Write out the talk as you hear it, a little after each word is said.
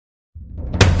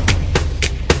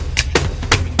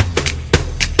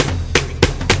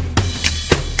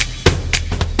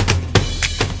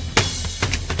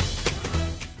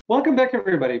Welcome back,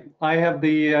 everybody. I have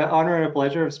the honor and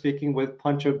pleasure of speaking with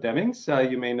Pancho Demings.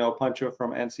 You may know Pancho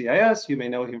from NCIS. You may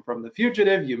know him from The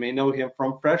Fugitive. You may know him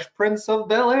from Fresh Prince of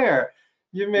Bel-Air.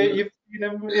 You've seen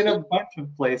him in a bunch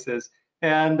of places.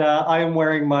 And I am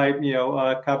wearing my,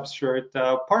 Cubs shirt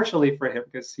partially for him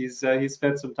because he's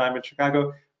spent some time in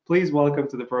Chicago. Please welcome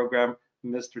to the program,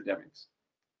 Mr. Demings.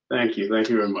 Thank you. Thank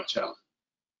you very much, Alan.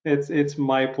 It's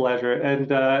my pleasure. And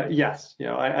yes,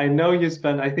 I know you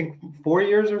spent, I think, 4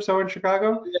 years or so in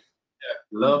Chicago. Yeah,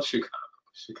 love Chicago.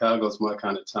 Chicago's my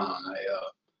kind of town. I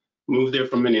moved there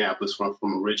from Minneapolis, where I'm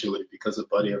from originally, because a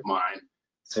buddy of mine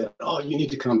said, "Oh, you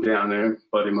need to come down there."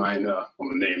 Buddy of mine,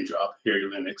 I'm a name drop, Harry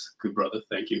Lennox, good brother,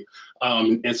 thank you.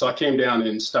 And so I came down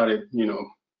and started,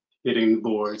 hitting the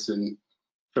boards and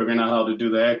figuring out how to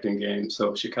do the acting game.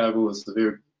 So Chicago was a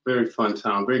very, very fun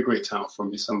town, very great town for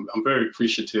me. So I'm very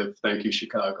appreciative. Thank you,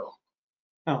 Chicago.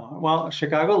 Oh, well,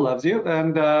 Chicago loves you,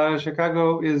 and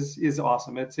Chicago is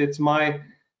awesome. It's my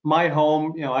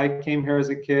home. I came here as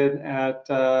a kid at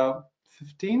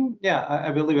 15. Yeah,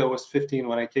 I believe I was 15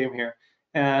 when I came here,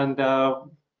 and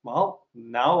well,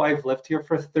 now I've lived here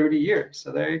for 30 years.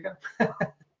 So there you go.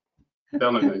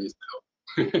 Telling on yourself.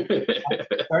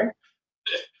 Sorry?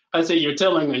 I say you're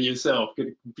telling on yourself.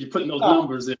 You're putting those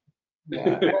numbers in.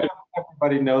 Yeah,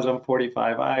 everybody knows I'm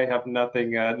 45. I have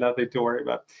nothing to worry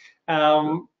about.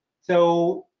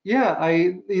 So yeah,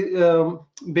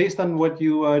 based on what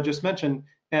you just mentioned,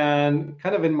 and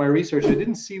kind of in my research, I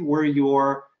didn't see where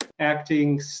your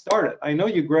acting started. I know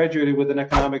you graduated with an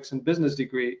economics and business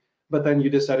degree, but then you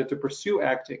decided to pursue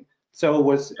acting. So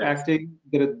was acting,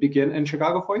 did it begin in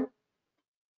Chicago for you?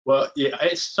 Well, yeah,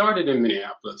 I started in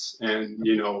Minneapolis, and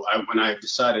when I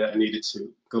decided I needed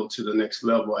to go to the next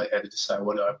level, I had to decide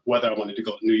whether I wanted to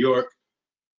go to New York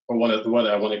or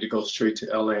whether I wanted to go straight to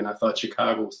LA. And I thought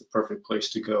Chicago was the perfect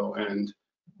place to go, and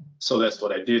so that's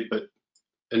what I did. But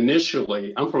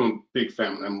initially, I'm from a big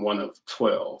family. I'm one of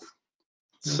 12,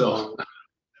 so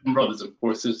brothers and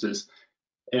 4 sisters.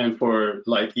 And for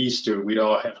like Easter, we'd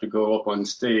all have to go up on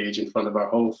stage in front of our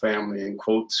whole family and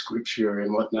quote scripture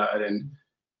and whatnot. And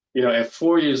at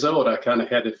 4 years old, I kind of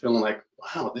had the feeling like,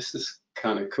 wow, this is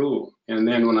kind of cool. And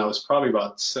then when I was probably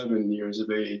about 7 years of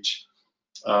age,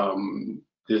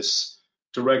 this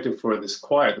director for this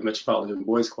choir, the Metropolitan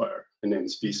Boys Choir, her name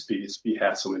is B.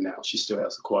 Hasselman now. She still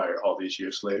has a choir all these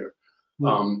years later.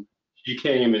 She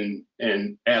came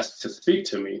and asked to speak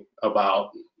to me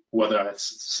about whether I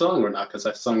sung or not, because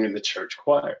I sung in the church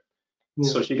choir.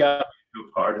 So she got me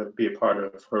to be a part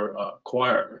of her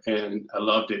choir, and I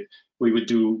loved it. We would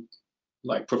do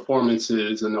like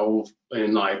performances in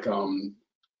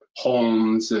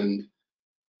homes and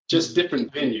just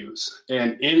different venues.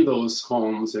 And in those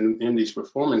homes and in these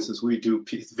performances, we do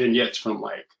vignettes from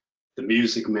like The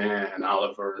Music Man,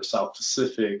 Oliver, South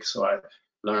Pacific. So I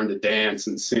learned to dance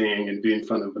and sing and be in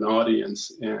front of an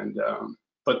audience. And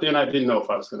but then I didn't know if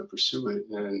I was going to pursue it,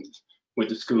 and went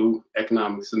to school,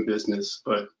 economics and business.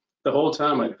 But the whole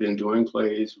time I'd been doing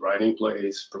plays, writing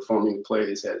plays, performing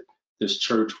plays at this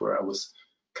church where I was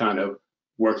kind of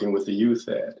working with the youth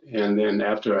at. And then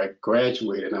after I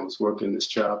graduated, I was working this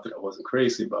job that I wasn't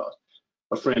crazy about.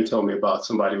 A friend told me about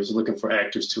somebody who was looking for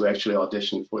actors to actually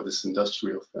audition for this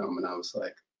industrial film. And I was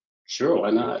like, sure,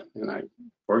 why not? And I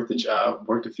worked the job,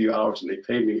 worked a few hours, and they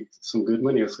paid me some good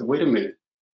money. I said, wait a minute,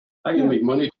 I can make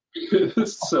money.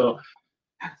 So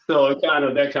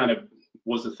that kind of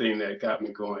was the thing that got me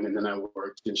going. And then I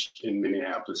worked in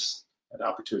Minneapolis, had the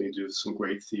opportunity to do some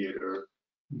great theater,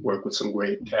 work with some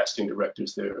great casting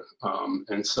directors there. And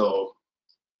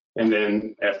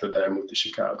then after that, I moved to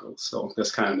Chicago. So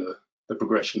that's kind of the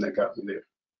progression that got me there.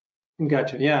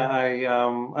 Gotcha. Yeah,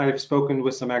 I've spoken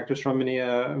with some actors from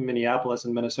Minneapolis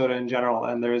and Minnesota in general,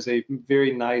 and there is a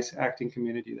very nice acting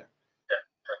community there.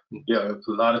 Yeah,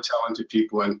 a lot of talented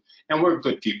people, and we're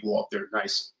good people out there,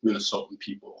 nice Minnesotan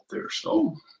people out there.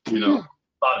 So, a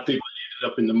lot of people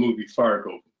ended up in the movie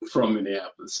Fargo from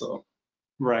Minneapolis. So,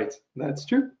 right, that's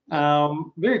true.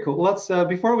 Very cool. Let's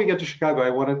before we get to Chicago, I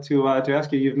wanted to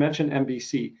ask you. You've mentioned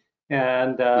NBC,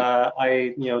 and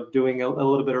I, doing a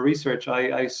little bit of research,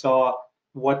 I saw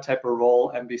what type of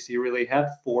role NBC really had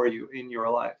for you in your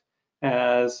life.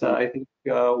 As I think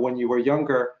when you were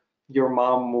younger, your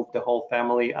mom moved the whole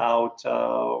family out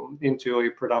into a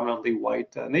predominantly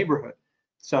white neighborhood.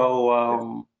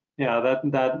 So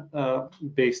that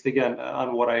based again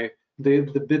on what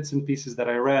the bits and pieces that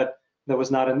I read, that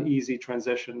was not an easy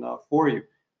transition for you.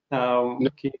 Can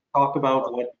you talk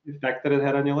about what effect that it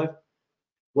had on your life?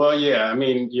 Well, yeah, I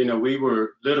mean, we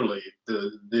were literally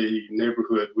the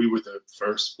neighborhood. We were the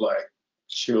first Black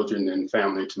children and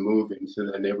family to move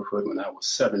into the neighborhood when I was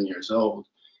 7 years old.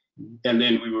 And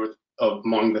then we were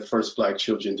among the first Black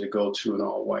children to go to an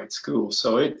all-white school.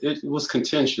 So it was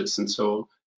contentious. And so,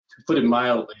 to put it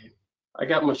mildly, I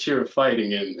got my share of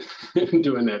fighting in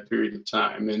during that period of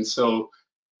time. And so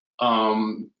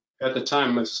at the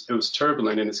time, it was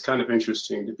turbulent, and it's kind of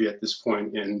interesting to be at this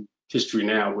point in history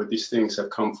now where these things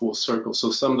have come full circle.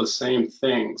 So some of the same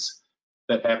things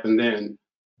that happened then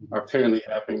are apparently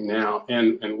happening now,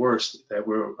 and worse, that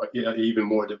we're an even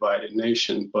more divided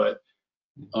nation. But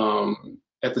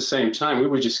at the same time, we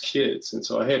were just kids. And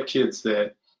so I had kids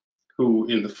who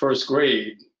in the first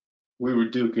grade, we were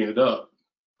duking it up.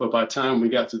 But by the time we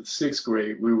got to the sixth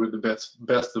grade, we were the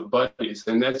best of buddies.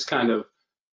 And that's kind of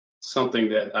something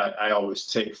that I always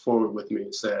take forward with me,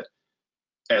 is that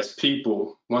as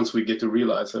people, once we get to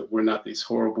realize that we're not these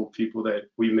horrible people that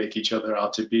we make each other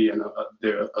out to be, and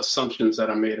there are assumptions that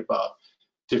are made about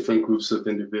different groups of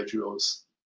individuals,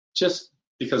 just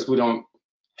because we don't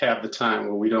have the time,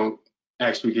 or we don't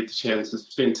actually get the chance to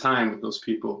spend time with those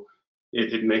people,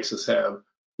 it makes us have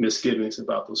misgivings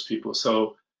about those people.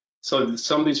 So some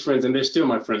of these friends, and they're still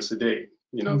my friends today,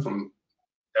 you know, from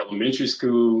elementary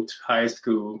school to high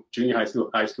school, junior high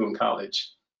school, and college,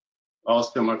 all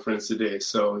still my friends today.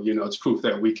 So, you know, it's proof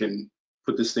that we can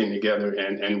put this thing together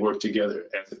and work together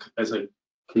as a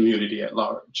community at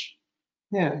large.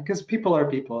 Yeah, because people are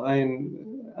people.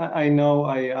 I know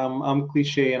I'm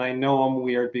cliche, and I know I'm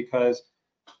weird because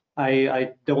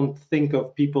I don't think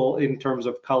of people in terms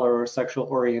of color or sexual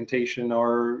orientation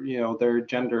or, you know, their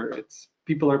gender. It's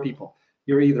people are people.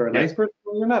 You're either a nice person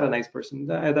or you're not a nice person.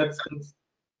 That's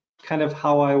kind of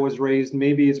how I was raised.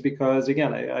 Maybe it's because,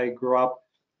 again, I grew up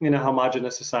in a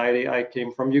homogenous society. I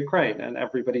came from Ukraine, and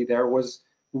everybody there was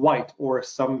white or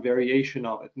some variation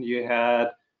of it. And you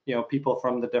had, you know, people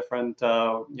from the different,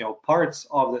 you know, parts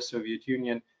of the Soviet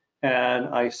Union. And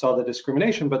I saw the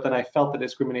discrimination, but then I felt the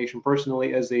discrimination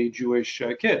personally as a Jewish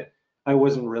kid. I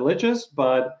wasn't religious,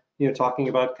 but, you know, talking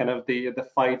about kind of the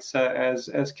fights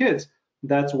as kids,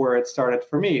 that's where it started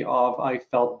for me. I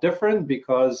felt different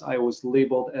because I was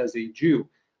labeled as a Jew.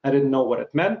 I didn't know what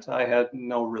it meant. I had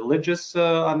no religious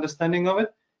understanding of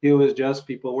it. It was just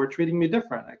people were treating me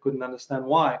different. I couldn't understand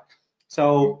why.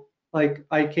 So, like,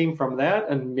 I came from that,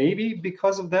 and maybe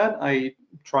because of that, I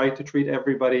try to treat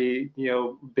everybody, you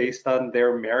know, based on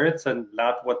their merits and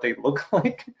not what they look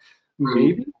like,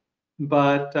 maybe.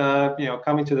 But, you know,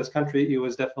 coming to this country, it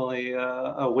was definitely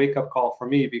a wake-up call for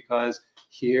me, because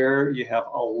here you have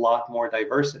a lot more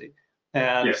diversity.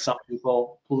 And some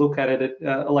people look at it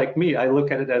like me. I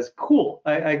look at it as cool.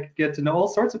 I get to know all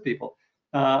sorts of people.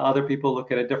 Other people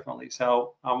look at it differently.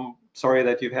 So I'm sorry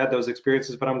that you've had those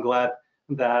experiences, but I'm glad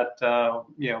that,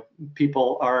 you know,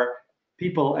 people are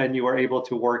people and you are able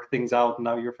to work things out, and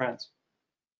now you're friends.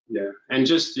 Yeah, and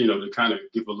just, you know, to kind of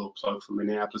give a little plug for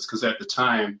Minneapolis, because at the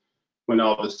time when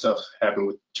all this stuff happened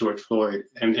with George Floyd,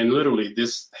 and literally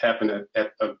this happened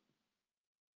at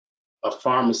a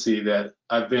pharmacy that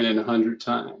I've been in 100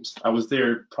 times. I was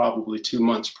there probably 2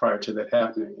 months prior to that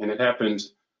happening, and it happened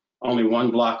only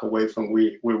 1 block away from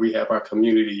where we have our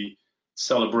community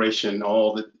celebration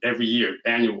every year,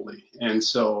 annually. And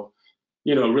so,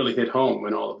 you know, it really hit home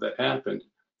when all of that happened.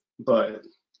 But,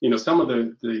 you know, some of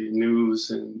the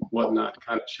news and whatnot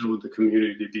kind of showed the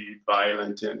community to be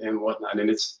violent and whatnot, and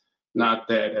it's not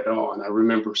that at all. And I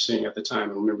remember seeing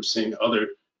other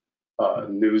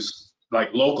news,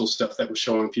 like local stuff, that was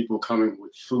showing people coming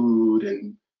with food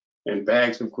and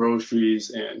bags of groceries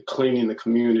and cleaning the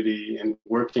community and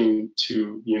working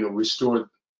to, you know, restore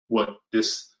what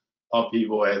this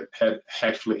upheaval had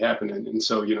actually happened. And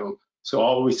so, you know, so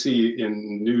all we see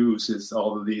in news is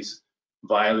all of these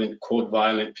violent, quote,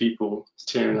 violent people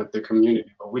tearing up their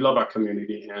community. But we love our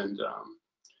community, and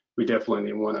we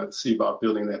definitely want to see about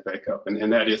building that back up.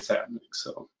 And that is happening.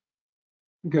 So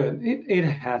good. It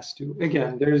has to.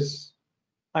 Again,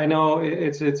 I know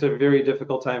it's a very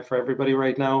difficult time for everybody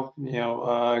right now. You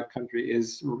know, country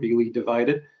is really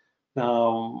divided. I'm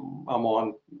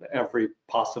on every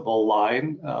possible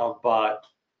line, but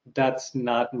that's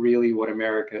not really what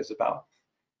America is about.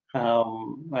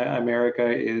 America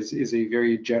is a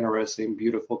very generous and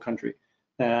beautiful country,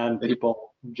 and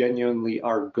people genuinely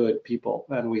are good people,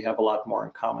 and we have a lot more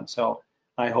in common. So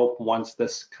I hope once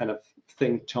this kind of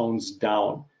thing tones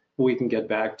down, we can get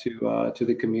back to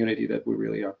the community that we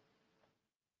really are.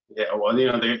 Yeah, well, you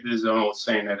know, there's an old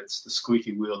saying that it's the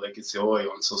squeaky wheel that gets the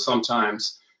oil, and so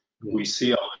sometimes we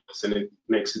see all of this, and it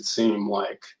makes it seem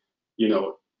like, you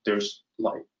know, there's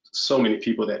like so many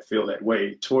people that feel that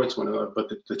way towards one another.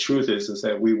 But the truth is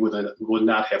that we would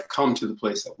not have come to the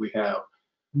place that we have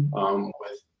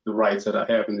with the rights that I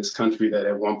have in this country. That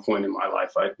at one point in my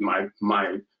life,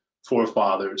 my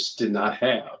forefathers did not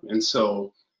have. And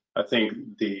so I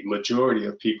think the majority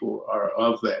of people are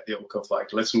of that ilk of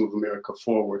like, let's move America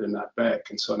forward and not back.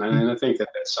 And so, and I think that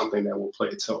that's something that will play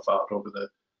itself out over the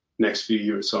next few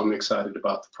years. So I'm excited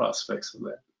about the prospects of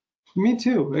that. Me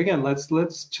too. Again,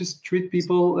 let's just treat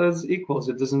people as equals.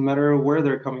 It doesn't matter where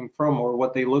they're coming from or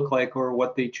what they look like or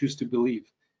what they choose to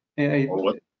believe. Or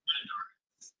what,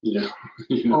 you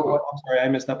know, or what, I'm sorry, I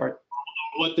missed that part.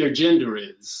 What their gender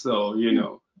is. So, you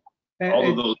know, all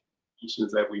of those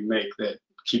decisions that we make that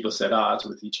keep us at odds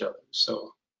with each other.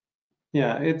 So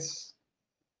yeah, it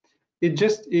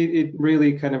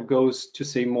really kind of goes to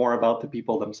say more about the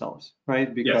people themselves,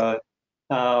 right? Because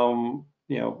you know,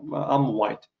 I'm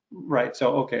white, right?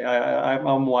 So okay,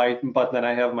 I'm white, but then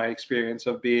I have my experience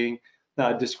of being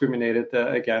discriminated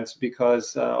against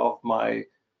because of my,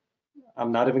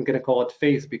 I'm not even going to call it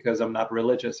faith because I'm not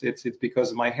religious. It's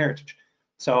because of my heritage.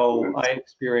 So I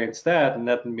experienced that, and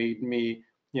that made me,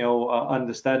 you know,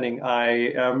 understanding.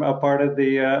 I am a part of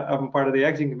the I'm part of the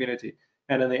acting community,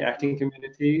 and in the acting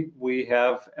community we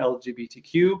have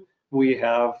LGBTQ, we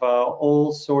have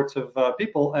all sorts of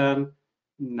people, and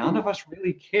none of us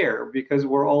really care because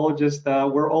we're all just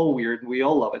we're all weird, we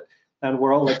all love it, and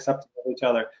we're all accepting of each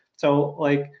other. So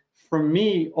like for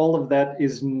me, all of that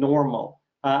is normal.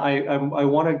 I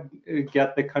want to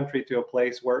get the country to a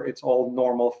place where it's all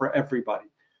normal for everybody.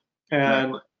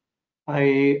 And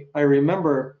I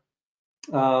remember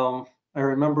I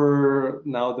remember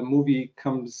now the movie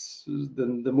comes,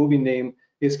 the movie name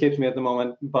escapes me at the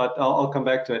moment, but I'll come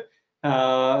back to it.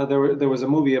 There was a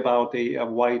movie about a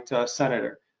white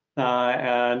senator,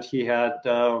 and he had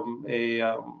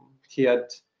he had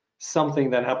something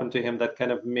that happened to him that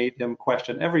kind of made him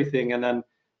question everything, and then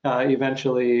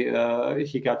eventually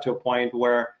he got to a point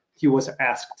where he was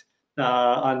asked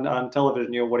on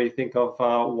television, you know, what do you think of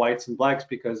whites and blacks?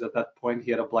 Because at that point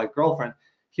he had a black girlfriend.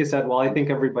 He said, well, I think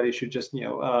everybody should just, you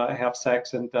know, have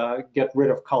sex and get rid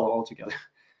of color altogether.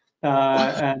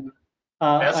 And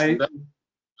I said,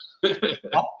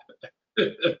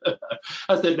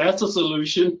 that's a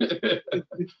solution.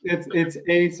 it's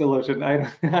a solution.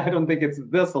 I don't think it's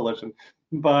the solution,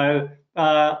 but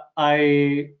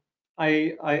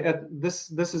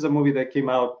this is a movie that came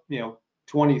out, you know,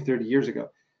 20, 30 years ago.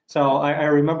 So I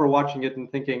remember watching it and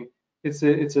thinking it's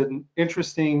an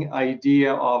interesting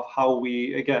idea of how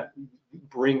we again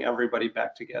bring everybody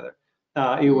back together.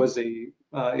 It was a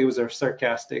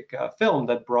sarcastic film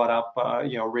that brought up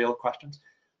you know, real questions.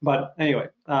 But anyway,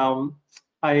 I'm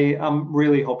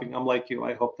really hoping, I'm like you,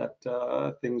 I hope that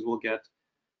things will get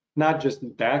not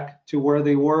just back to where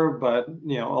they were, but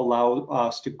you know, allow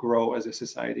us to grow as a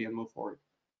society and move forward.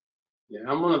 Yeah,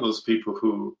 I'm one of those people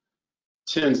who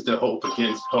tends to hope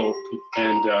against hope,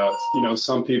 and you know,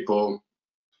 some people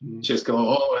just go,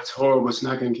 oh, it's horrible, it's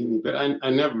not going to get me better.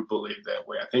 I never believe that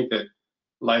way. I think that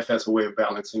life has a way of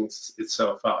balancing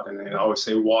itself out, and I always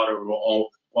say water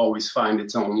will always find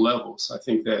its own levels. I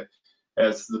think that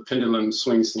as the pendulum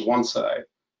swings to one side,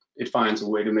 it finds a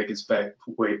way to make its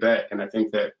way back, and I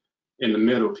think that in the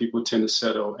middle, people tend to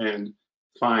settle and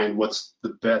find what's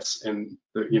the best and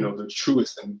the, you know, the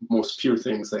truest and most pure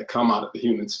things that come out of the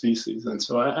human species. And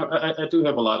so I do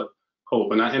have a lot of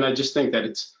hope, and I just think that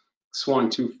it's swung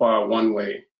too far one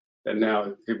way, that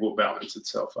now it will balance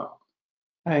itself out.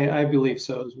 I believe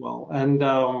so as well, and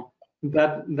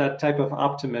that type of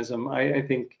optimism, I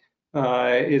think,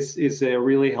 is a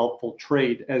really helpful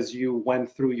trait as you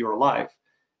went through your life.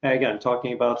 Again,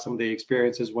 talking about some of the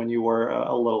experiences when you were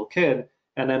a little kid,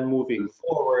 and then moving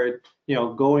forward, you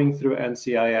know, going through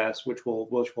NCIS, which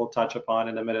we'll touch upon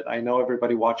in a minute. I know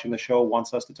everybody watching the show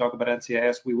wants us to talk about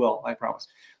NCIS. We will, I promise.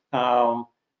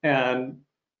 And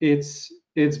it's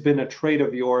been a trait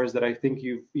of yours that I think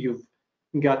you've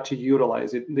got to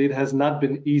utilize. It has not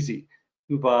been easy,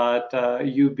 but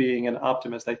you being an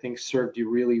optimist, I think, served you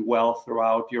really well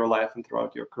throughout your life and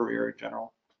throughout your career in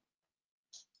general.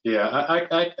 Yeah,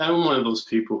 I'm one of those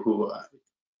people who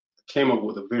came up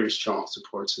with a very strong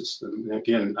support system. And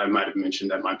again, I might have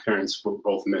mentioned that my parents were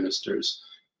both ministers,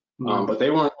 but they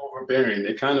weren't overbearing.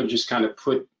 They kind of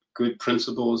put good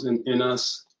principles in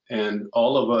us, and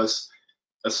all of us,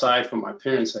 aside from my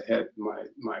parents, I had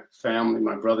my family,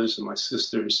 my brothers and my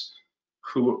sisters,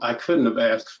 who I couldn't have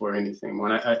asked for anything.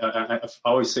 When I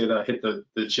always say that I hit the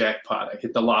jackpot, I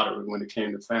hit the lottery when it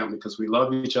came to family, because we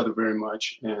love each other very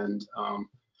much, and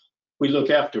we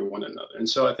look after one another. And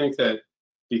so I think that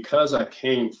because I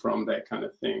came from that kind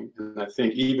of thing, and I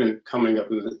think even coming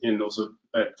up in those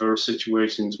adverse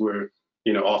situations where,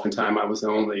 you know, oftentimes I was the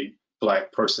only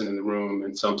Black person in the room,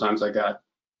 and sometimes I got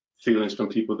feelings from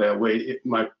people that way.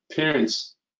 My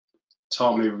parents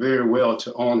taught me very well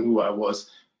to own who I was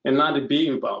and not to be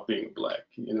about being black,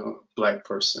 black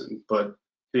person, but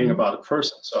being about a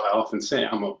person. So I often say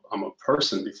I'm a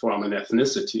person before I'm an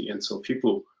ethnicity. And so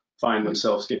people find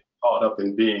themselves getting caught up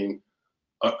in being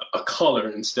a color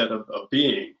instead of a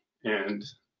being. And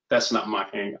that's not my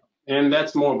hang up. And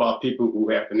that's more about people who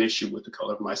have an issue with the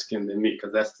color of my skin than me,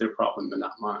 because that's their problem and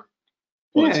not mine.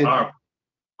 Well, it's our,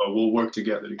 but we'll work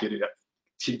together to get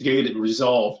it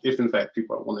resolved if in fact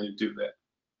people are willing to do that.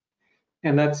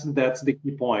 And that's the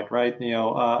key point, right?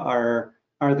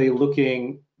 Are they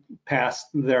looking past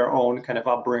their own kind of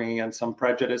upbringing and some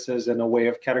prejudices and a way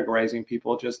of categorizing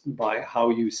people just by how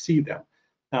you see them,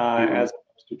 as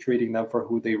opposed to treating them for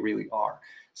who they really are?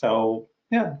 So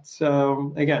yeah,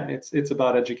 again, it's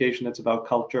about education, it's about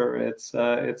culture, it's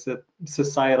a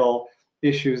societal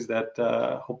issues that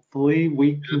hopefully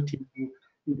we continue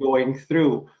going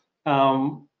through.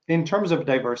 In terms of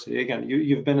diversity, again,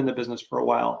 you've been in the business for a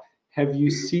while. Have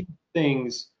you seen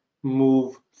things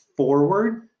move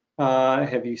forward?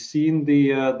 Have you seen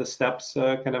the steps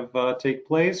kind of take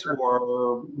place,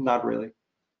 or not really?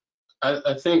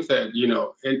 I think that,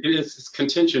 it's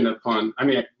contingent upon,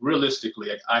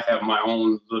 realistically, I have my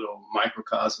own little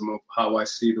microcosm of how I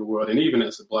see the world. And even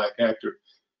as a black actor,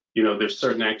 there's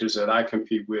certain actors that I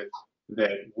compete with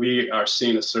that we are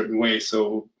seen a certain way.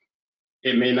 So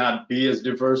it may not be as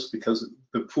diverse because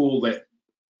the pool that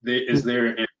is there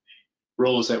in the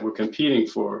roles that we're competing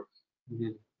for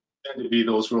tend to be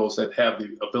those roles that have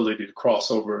the ability to cross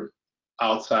over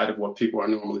outside of what people are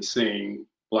normally seeing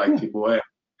black people at.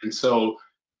 And so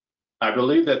I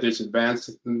believe that there's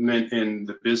advancement in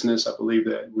the business. I believe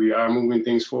that we are moving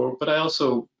things forward, but I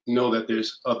also know that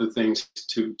there's other things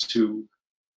to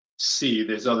see.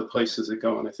 There's other places to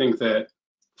go. And I think that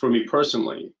for me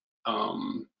personally,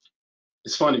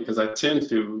 it's funny because I tend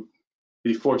to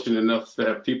be fortunate enough to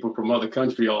have people from other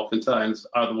countries oftentimes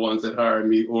are the ones that hire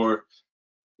me, or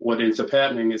what ends up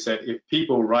happening is that if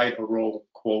people write a role,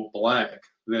 quote, black,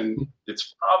 then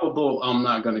it's probable I'm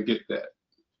not going to get that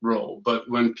role. But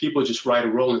when people just write a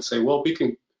role and say, well, we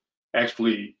can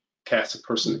actually cast a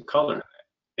person of color in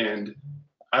that. And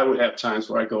I would have times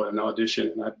where I go to an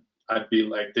audition and I'd be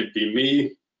like, there'd be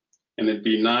me and it'd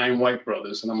be 9 white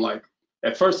brothers. And I'm like,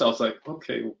 at first I was like,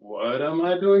 okay, what am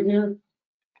I doing here?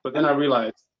 But then I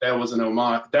realized that was an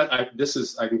homage.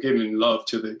 I can give in love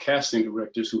to the casting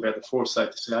directors who had the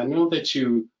foresight to say, I know that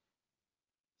you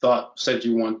said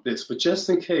you want this, but just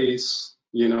in case,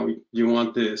 you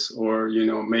want this, or,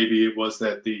 maybe it was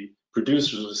that the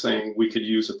producers were saying we could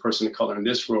use a person of color in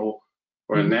this role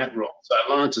or in that role. So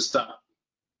I learned to stop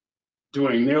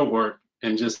doing their work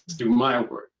and just do my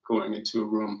work going into a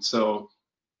room. So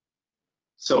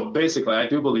basically, I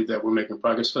do believe that we're making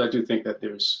progress, but I do think that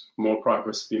there's more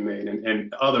progress to be made,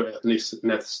 and other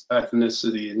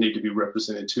ethnicities need to be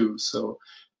represented too. So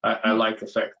I like the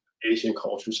fact that Asian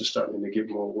cultures are starting to get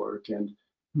more work, and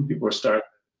people are starting,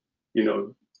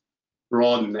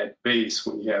 broaden that base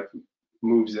when you have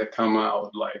movies that come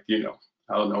out like,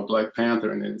 I don't know, Black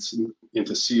Panther, and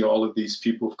to see all of these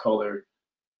people of color,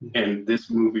 and this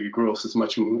movie gross as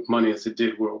much money as it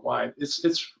did worldwide.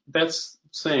 That's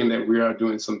saying that we are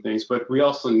doing some things, but we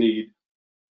also need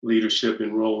leadership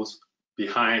in roles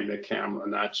behind the camera,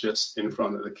 not just in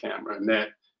front of the camera. And that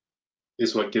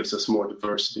is what gives us more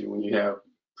diversity when you have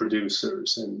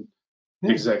producers and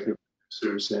executive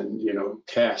producers and,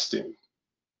 casting.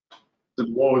 The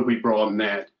more we broaden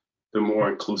that, the more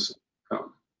inclusive we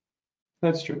become.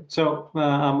 That's true. So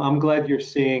I'm glad you're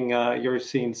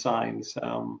seeing signs.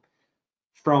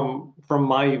 From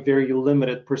my very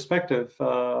limited perspective,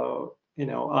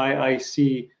 I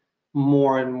see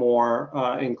more and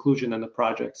more inclusion in the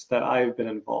projects that I've been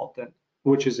involved in,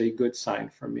 which is a good sign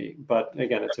for me. But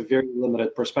again, it's a very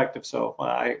limited perspective, so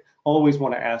I always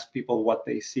want to ask people what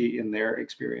they see in their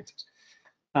experiences.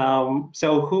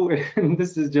 So who, and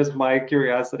this is just my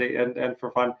curiosity and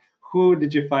for fun, who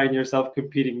did you find yourself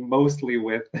competing mostly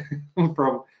with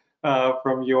from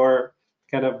your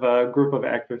kind of group of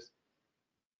actors?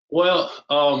 Well,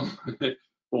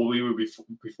 we were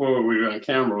before we were on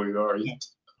camera. We were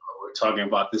talking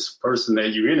about this person that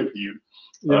you interviewed,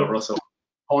 Russell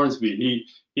Hornsby.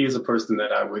 He is a person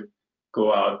that I would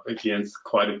go out against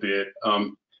quite a bit.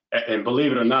 And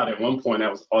believe it or not, at one point I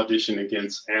was auditioning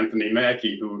against Anthony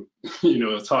Mackie, who,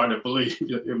 it's hard to believe.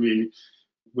 I mean,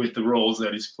 with the roles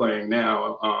that he's playing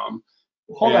now.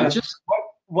 Hold on,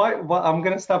 why? I'm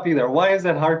gonna stop you there. Why is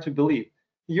that hard to believe?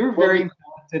 You're a very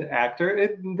talented actor. I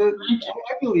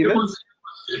believe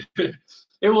it.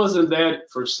 It wasn't that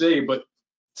per se, but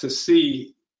to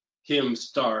see him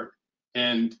start,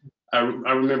 and I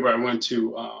remember I went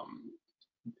to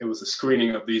it was a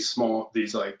screening of these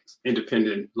like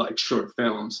independent like short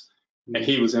films, and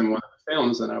he was in one of the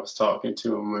films, and I was talking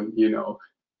to him, and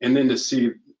and then to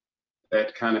see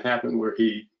that kind of happen where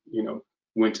he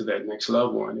went to that next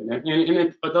level, and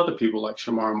with other people like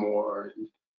Shamar Moore and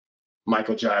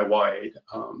Michael Jai White,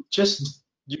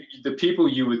 the people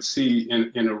you would see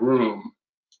in a room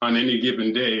on any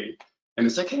given day, and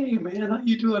it's like, hey man, how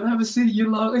you doing? I haven't seen you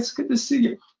long. It's good to see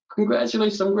you.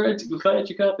 Congratulations, I'm glad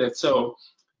you got that. So,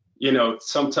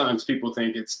 sometimes people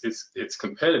think it's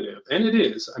competitive, and it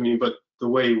is. I mean, but the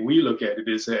way we look at it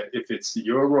is that if it's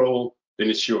your role, then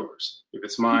it's yours. If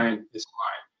it's mine, it's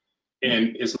mine.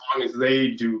 And as long as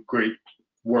they do great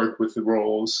work with the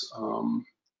roles,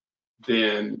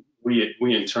 then we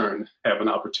in turn have an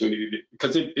opportunity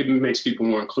because it makes people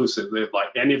more inclusive. They're like,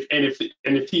 and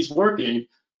if he's working,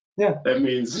 yeah, that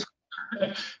means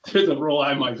there's a role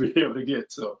I might be able to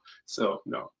get. So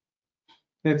no.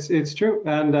 It's true,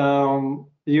 and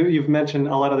you've mentioned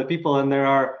a lot of the people, and there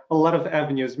are a lot of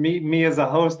avenues. Me as a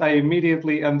host, I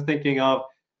immediately am thinking of,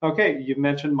 okay, you've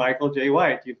mentioned Michael Jai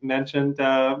White, you've mentioned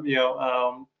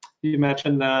you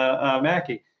mentioned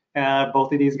Mackie.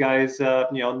 Both of these guys,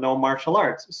 know martial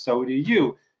arts. So do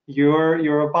you.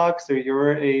 You're a boxer.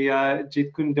 You're a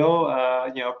Jeet Kune Do,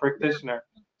 practitioner.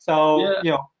 So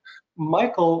yeah.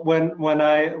 Michael, when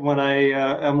I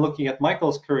am looking at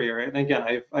Michael's career, and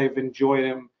again, I've enjoyed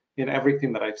him in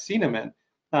everything that I've seen him in,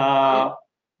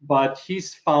 but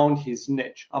he's found his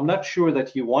niche. I'm not sure that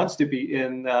he wants to be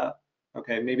in.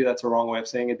 Okay, maybe that's a wrong way of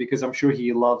saying it because I'm sure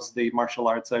he loves the martial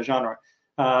arts genre,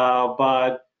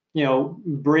 but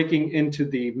breaking into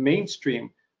the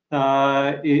mainstream,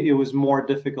 it was more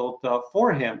difficult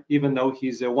for him, even though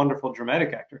he's a wonderful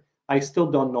dramatic actor. I still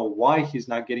don't know why he's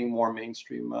not getting more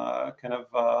mainstream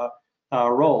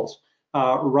roles.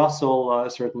 Russell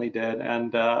certainly did,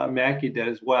 and Mackie did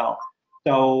as well.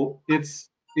 So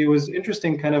it was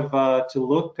interesting kind of to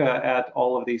look at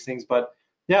all of these things. But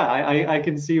yeah, I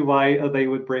can see why they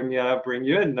would bring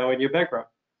you in, knowing your background.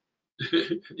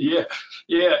 yeah,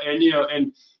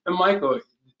 and Michael,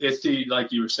 it's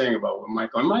like you were saying about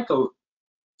Michael. And Michael,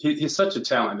 he's such a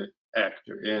talented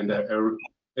actor, and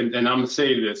I'm gonna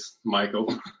say this, Michael,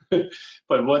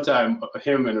 but one time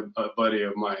him and a buddy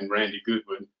of mine, Randy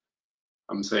Goodwin,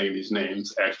 I'm saying these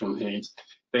names, actual names,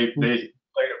 they played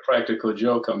a practical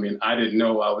joke on me, and I didn't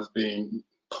know I was being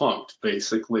punked,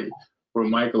 basically, where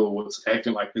Michael was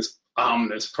acting like this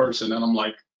ominous person, and I'm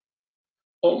like,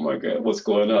 oh my God, what's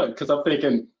going on? Because I'm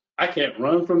thinking, I can't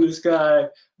run from this guy.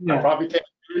 Yeah. I probably can't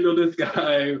handle this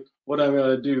guy. What am I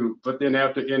going to do? But then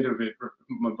after the end of it,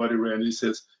 my buddy Randy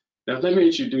says, now let me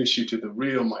introduce you to the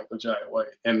real Michael Jai White.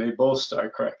 And they both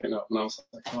start cracking up. And I was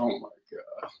like, oh my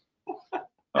God.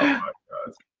 Oh my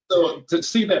God. So to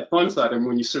see that fun side, and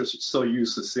when you're so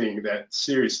used to seeing that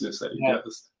seriousness that he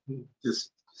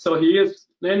does, so he is,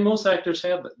 and most actors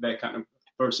have that kind of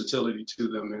versatility to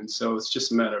them. And so it's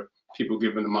just a matter of people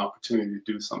giving them opportunity to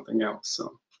do something else.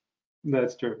 So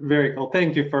that's true. Very cool.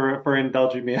 Thank you for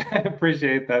indulging me. I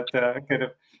appreciate that kind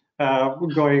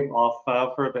of going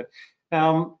off for a bit.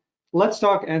 Let's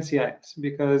talk NCIS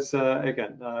because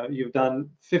again, you've done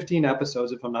 15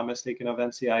 episodes, if I'm not mistaken, of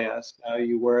NCIS.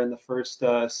 You were in the first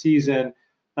season.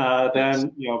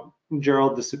 Then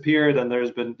Gerald disappeared, and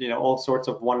there's been all sorts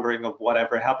of wondering of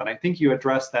whatever happened. I think you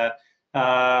addressed that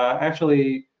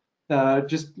actually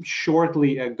just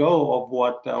shortly ago of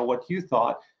what you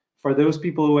thought. For those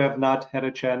people who have not had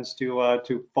a chance to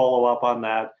follow up on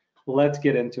that, let's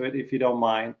get into it if you don't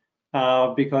mind.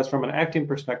 Because from an acting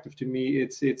perspective, to me,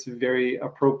 it's very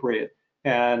appropriate,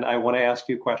 and I want to ask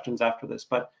you questions after this.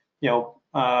 But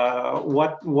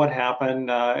what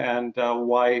happened and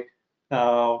why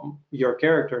your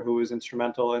character, who was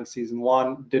instrumental in season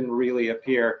 1, didn't really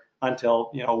appear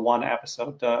until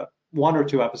one or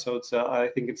two episodes, I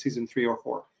think in season 3 or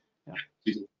 4.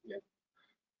 Yeah.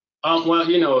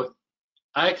 Well,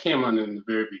 I came on in the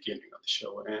very beginning of the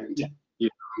show, and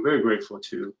I'm very grateful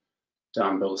to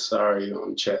Don Belisari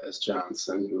and Chaz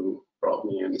Johnson, who brought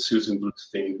me in, Susan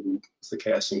Bluestein, who was the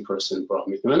casting person, brought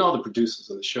me through, and all the producers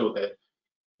of the show that,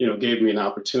 gave me an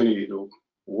opportunity to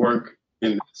work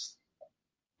in this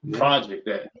project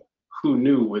that who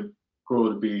knew would grow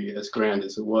to be as grand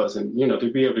as it was, and,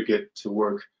 to be able to get to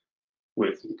work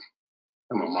with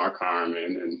Mark Harmon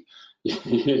and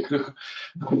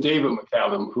David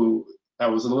McCallum, who I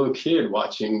was a little kid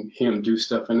watching him do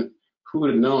stuff, and who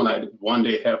would have known I'd one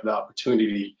day have the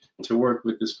opportunity to work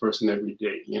with this person every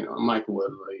day, Michael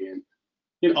Weatherly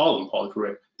and all of them, Paul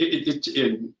Correct.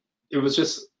 It was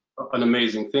just an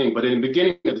amazing thing. But in the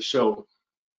beginning of the show,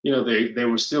 they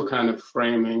were still kind of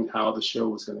framing how the show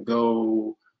was going to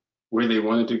go, where they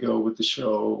wanted to go with the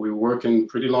show. We were working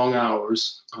pretty long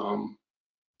hours,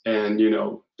 and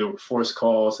there were forced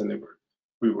calls, and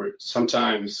we were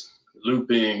sometimes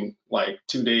looping like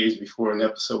 2 days before an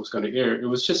episode was going to air. It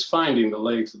was just finding the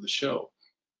legs of the show.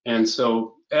 And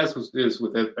so, as is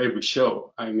with every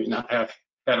show, I mean, I have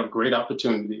had a great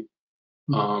opportunity.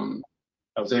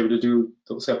 I was able to do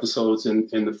those episodes in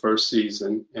the first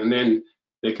season, and then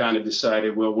they kind of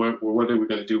decided, well, what are we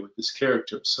going to do with this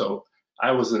character? So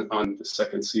I wasn't on the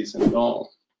second season at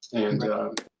all, and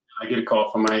I get a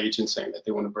call from my agent saying that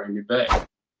they want to bring me back,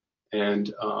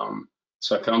 and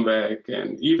so I come back,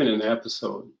 and even in the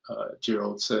episode,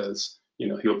 Gerald says,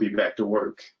 he'll be back to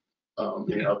work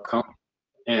in upcoming,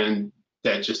 and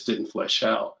that just didn't flesh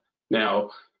out. Now,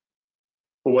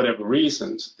 for whatever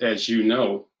reasons, as you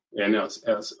know, and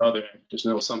as other actors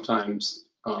know, sometimes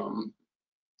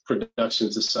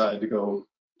productions decide to go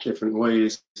different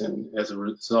ways, and as a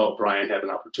result, Brian had an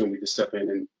opportunity to step in,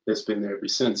 and has been there ever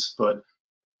since. But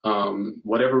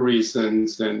whatever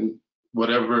reasons, and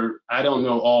whatever, I don't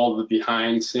know all the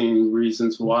behind scene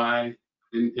reasons why I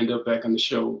didn't end up back on the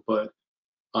show, but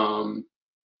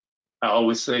I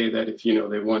always say that if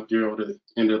they want Gerald to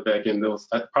end up back in those,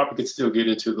 I probably could still get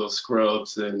into those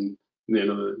scrubs and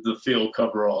the field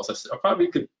coveralls. I probably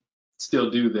could still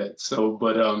do that. So,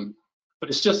 but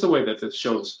it's just the way that the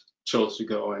shows chose to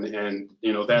go, and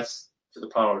that's the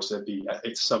powers that be.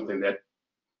 It's something that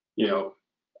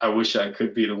I wish I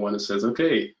could be the one that says,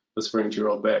 okay, let's bring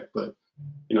Gerald back, but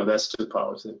that's to the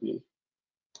powers that be.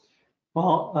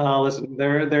 Well, listen,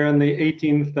 they're in the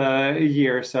 18th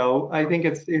year, so I think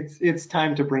it's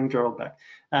time to bring Gerald back.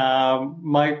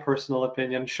 My personal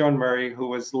opinion, Sean Murray, who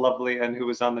was lovely and who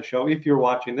was on the show, if you're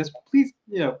watching this, please,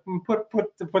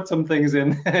 put some things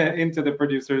in into the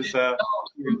producers.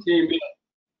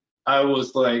 I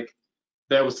was like,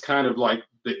 that was kind of like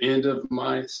the end of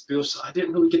my spiel, so I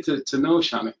didn't really get to know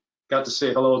Sean. Got to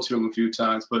say hello to him a few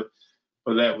times, but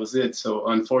that was it. So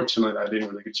unfortunately, I didn't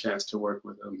really get a chance to work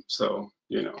with him. So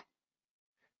who knows?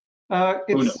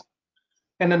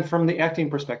 And then from the acting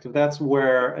perspective, that's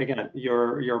where again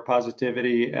your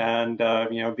positivity and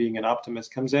being an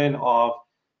optimist comes in. Of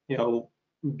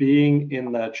being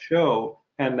in that show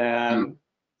and then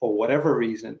for whatever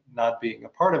reason not being a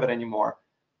part of it anymore.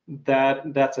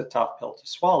 That's a tough pill to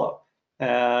swallow.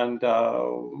 And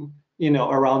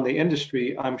around the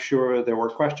industry, I'm sure there were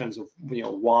questions of,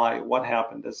 why, what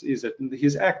happened? Is it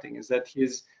his acting? Is that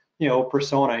his,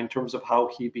 persona in terms of how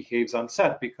he behaves on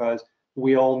set? Because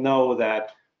we all know that,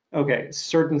 okay,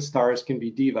 certain stars can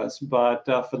be divas, but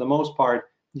for the most part,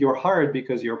 you're hired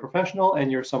because you're a professional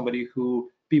and you're somebody who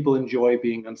people enjoy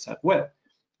being on set with.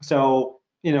 So,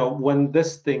 when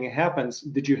this thing happens,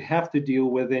 did you have to deal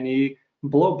with any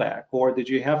blowback, or did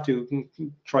you have to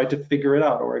try to figure it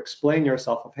out or explain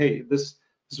yourself of, hey, this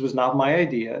was not my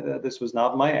idea, this was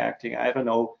not my acting, I don't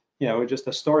know, just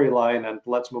a storyline, and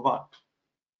let's move on?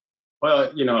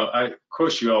 Well, of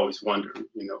course you always wonder,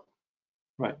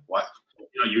 right, why,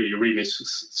 you're reading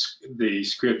the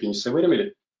script and you say, wait a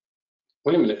minute,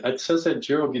 it says that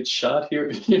Gerald gets shot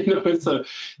here. So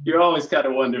you're always kind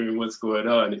of wondering what's going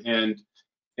on,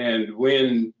 and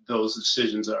when those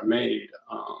decisions are made,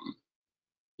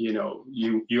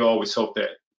 you always hope that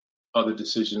other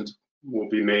decisions will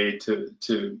be made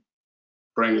to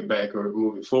bring it back or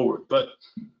move it forward. But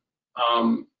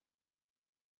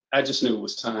I just knew it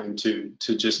was time to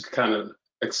just kind of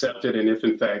accept it. And if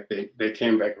in fact they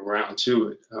came back around to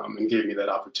it and gave me that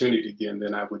opportunity again,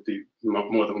 then I would be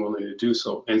more than willing to do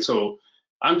so. And so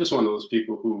I'm just one of those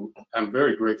people who I'm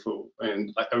very grateful.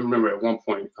 And I remember at one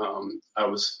point I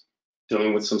was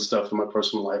dealing with some stuff in my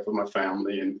personal life with my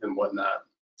family and whatnot.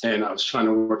 And I was trying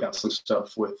to work out some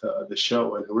stuff with the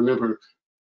show. And I remember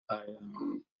I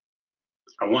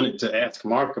wanted to ask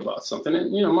Mark about something.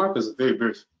 And, Mark is a very,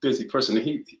 very busy person.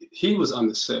 And he was on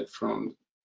the set from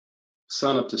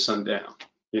sun up to sundown,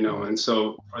 And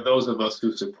so for those of us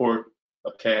who support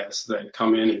a cast that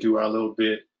come in and do our little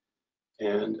bit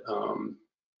and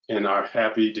are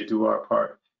happy to do our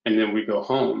part, and then we go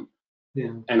home.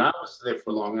 Yeah. And I was there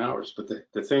for long hours, but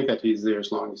the thing that he's there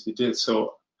as long as he did.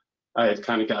 So I had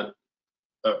kind of got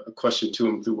a question to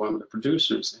him through one of the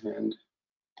producers, and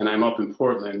I'm up in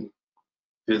Portland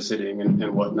visiting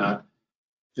and whatnot,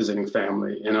 visiting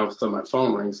family, and all of a sudden my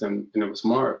phone rings and it was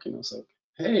Mark, and I was like,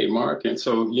 hey, Mark. And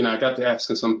so, I got to ask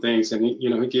him some things, and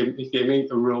he gave me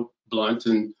a real blunt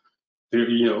and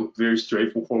very, very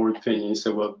straightforward opinion. He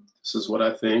said, well, this is what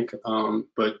I think,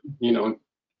 but you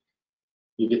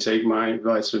can take my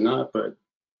advice or not, but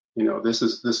this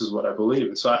is what I believe.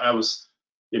 And so I was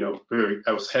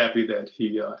I was happy that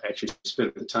he actually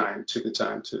took the time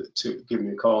to give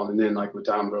me a call. And then like with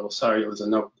Don Rosario was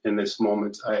enough in this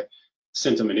moment, I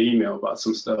sent him an email about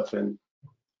some stuff, and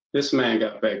this man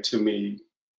got back to me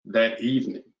that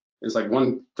evening. It's like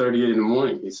 1:30 in the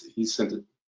morning. He sent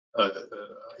a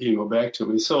email back to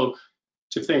me. So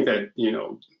to think that,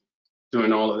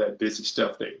 doing all of that busy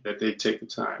stuff, that they take the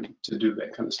time to do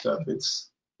that kind of stuff,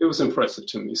 it was impressive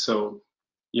to me. So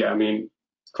yeah, I mean,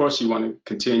 of course you want to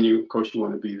continue, of course you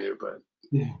want to be there, but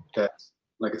that's,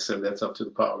 like I said, that's up to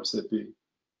the powers that be.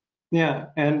 Yeah,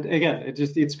 and again,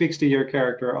 it speaks to your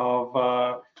character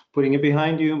of putting it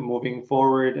behind you, moving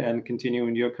forward, and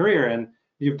continuing your career. And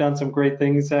you've done some great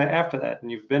things after that, and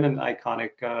you've been in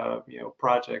iconic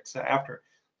projects after.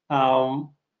 I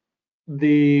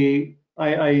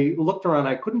looked around,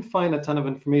 I couldn't find a ton of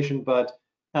information, but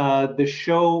the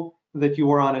show that you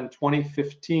were on in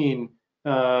 2015.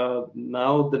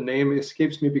 Now the name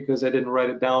escapes me because I didn't write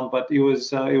it down, but it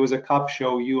was a cop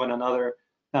show, you and another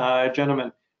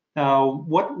gentleman.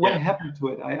 What happened to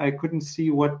it? I couldn't see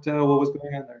what was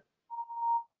going on there.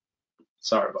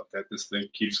 Sorry about that. This thing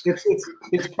keeps.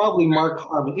 It's probably Mark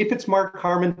Harmon. If it's Mark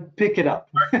Harmon, pick it up.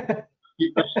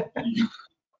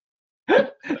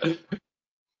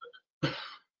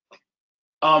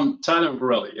 Tyler and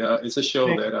Borelli. It's a show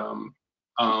that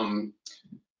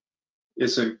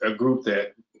it's a group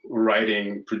that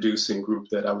producing group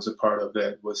that I was a part of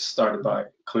that was started by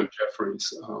Clem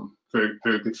Jeffries, very,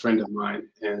 very good friend of mine,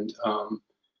 and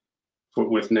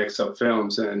with Next Up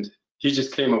Films. And he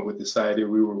just came up with this idea.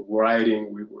 We were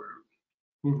writing, we were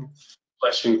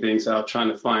fleshing things out, trying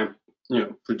to find,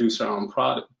 produce our own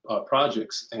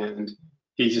projects. And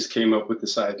he just came up with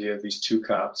this idea of these two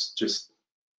cops just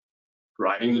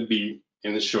writing the beat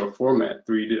in the short format,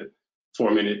 3 to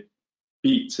 4 minute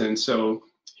beats. And so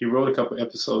he wrote a couple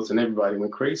episodes and everybody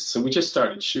went crazy. So we just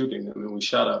started shooting them, and we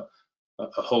shot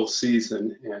a whole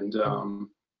season.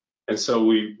 And so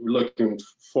we were looking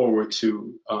forward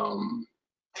to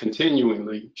continue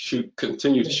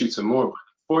to shoot some more. But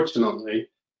fortunately,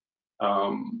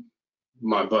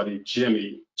 my buddy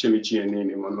Jimmy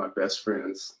Giannini, one of my best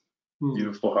friends,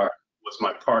 beautiful heart, was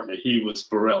my partner. He was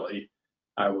Borelli.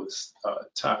 I was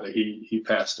Tyler. He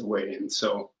passed away, and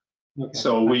so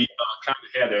we kind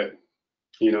of had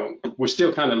we're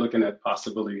still kind of looking at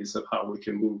possibilities of how we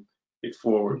can move it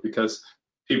forward, because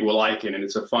people like it and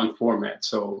it's a fun format.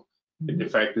 So in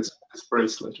fact, this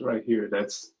bracelet right here,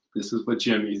 this is what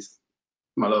Jimmy's,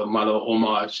 my little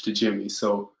homage to Jimmy.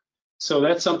 So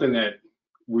that's something that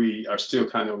we are still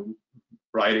kind of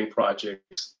writing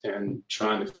projects and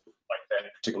trying to, like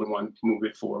that particular one, move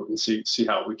it forward and see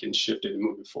how we can shift it and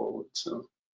move it forward. So.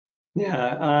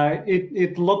 Yeah,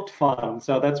 it looked fun,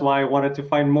 so that's why I wanted to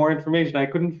find more information. I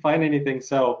couldn't find anything,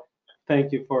 so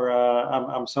thank you for.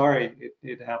 I'm sorry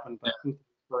it happened, but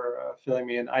for filling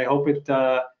me in. I hope you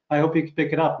can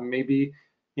pick it up. Maybe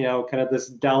kind of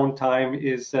this downtime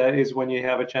is when you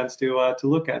have a chance to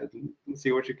look at it and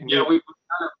see what you can do. Yeah, we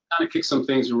kind of kick some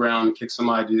things around, kick some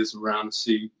ideas around to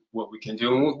see what we can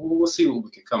do, and we'll see what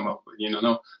we can come up with.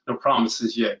 No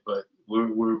promises yet, but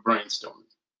we're brainstorming.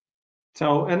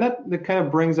 So, and that kind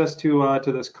of brings us to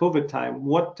this COVID time.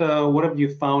 What have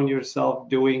you found yourself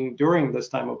doing during this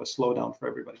time of a slowdown for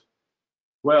everybody?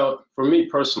 Well, for me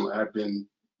personally, I've been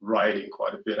writing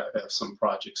quite a bit. I have some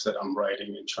projects that I'm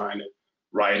writing and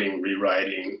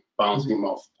rewriting, bouncing them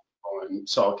off, and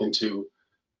talking to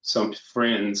some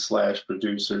friends /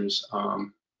 producers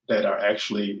that are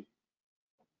actually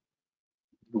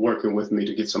working with me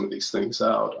to get some of these things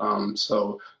out.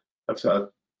 So I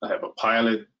have a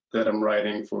pilot that I'm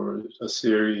writing for a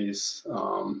series,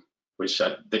 which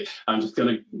I'm not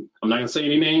gonna say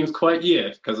any names quite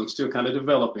yet because I'm still kind of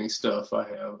developing stuff. I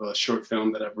have a short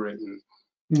film that I've written.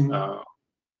 I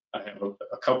have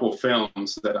a couple of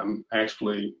films that I'm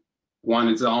actually, one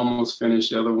is almost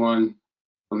finished, the other one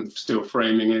I'm still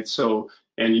framing it. So,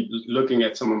 and looking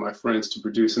at some of my friends to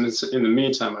produce. And in the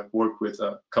meantime, I've worked with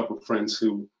a couple of friends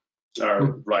who are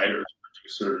writers,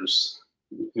 producers,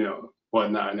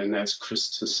 whatnot, and that's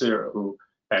Chris Teixeira, who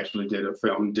actually did a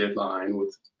film, Deadline,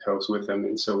 helps with him,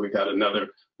 and so we're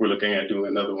looking at doing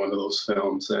another one of those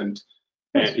films, and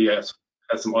he has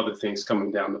some other things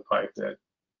coming down the pipe that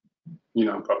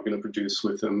I'm probably going to produce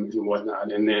with him and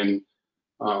whatnot. And then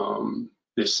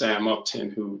there's Sam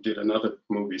Upton, who did another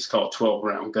movie. It's called 12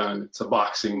 Round Gun. It's a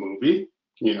boxing movie,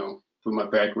 with my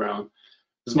background,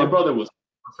 because my brother was a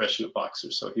professional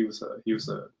boxer, so he was a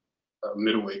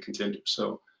middleweight contender.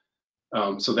 So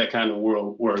that kind of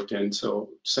world worked, and so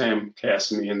Sam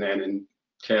cast me in that and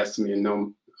cast me in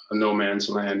No Man's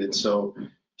Land, and so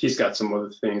he's got some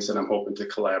other things that I'm hoping to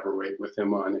collaborate with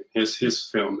him on. His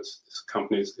film, his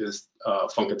company is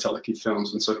Funkateleki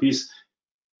Films, and so he's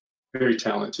very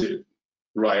talented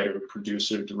writer,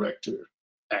 producer, director,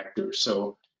 actor.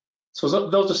 So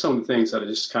those are some of the things that I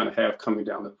just kind of have coming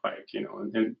down the pike,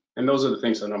 and those are the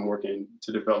things that I'm working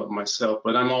to develop myself.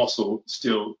 But I'm also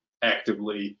still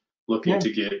actively looking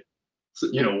to get,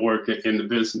 work in the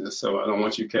business. So I don't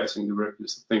want you casting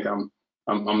directors to think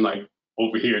I'm like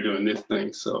over here doing this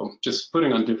thing. So just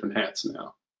putting on different hats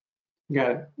now.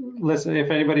 Got it. Listen,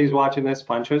 if anybody's watching this,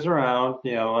 Pancho is around.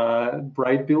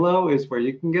 Right below is where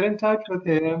you can get in touch with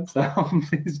him. So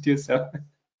please do so.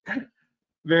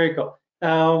 Very cool.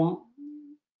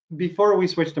 Before we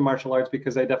switch to martial arts,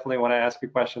 because I definitely want to ask you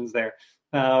questions there.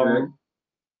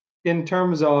 In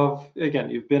terms of,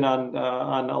 again, you've been on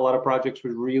a lot of projects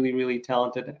with really, really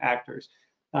talented actors.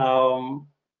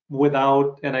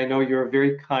 Without, and I know you're a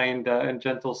very kind and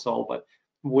gentle soul, but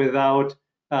without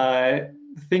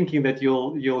thinking that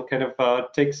you'll kind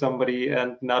of take somebody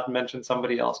and not mention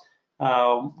somebody else,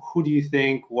 who do you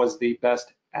think was the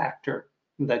best actor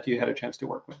that you had a chance to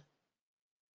work with?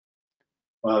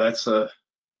 Well, that's a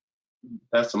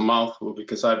mouthful,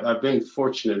 because I've been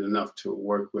fortunate enough to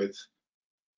work with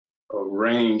a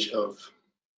range of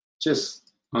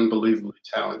just unbelievably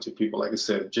talented people. Like I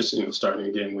said, just starting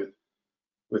again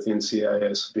with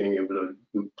NCIS, being able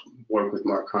to work with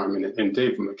Mark Harmon and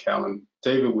David McCallum.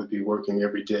 David would be working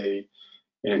every day,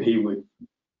 and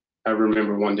I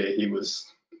remember one day we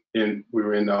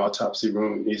were in the autopsy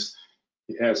room, and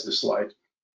he has this like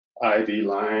IV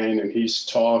line, and he's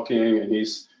talking and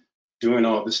he's doing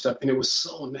all this stuff, and it was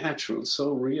so natural and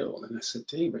so real. And I said,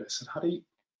 David, how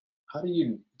do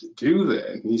you do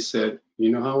that? And he said, you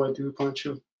know how I do,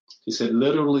 Pancho? He said,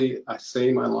 literally, I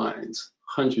say my lines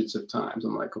hundreds of times.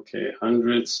 I'm like, okay,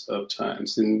 hundreds of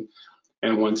times. And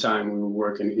one time we were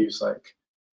working, he was like,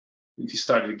 he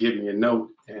started to give me a note,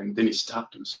 and then he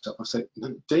stopped himself. I said,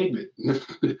 David,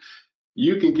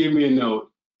 you can give me a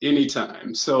note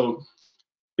anytime. So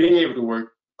being able to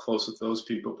work close with those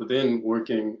people, but then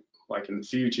working like in The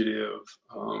Fugitive,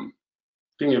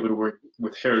 being able to work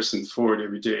with Harrison Ford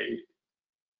every day,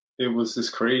 it was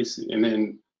just crazy. And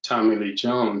then Tommy Lee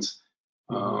Jones.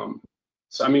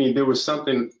 So, I mean, there was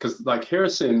something, because like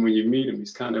Harrison, when you meet him,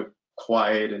 he's kind of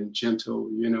quiet and gentle,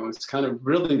 it's kind of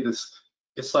really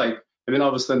it's like, and then all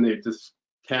of a sudden this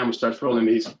camera starts rolling,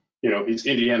 he's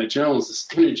Indiana Jones, this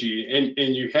energy,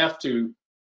 and you have to,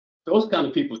 those kind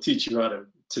of people teach you how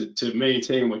to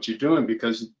maintain what you're doing,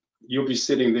 because you'll be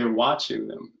sitting there watching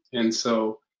them. And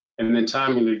then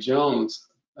Tommy Lee Jones,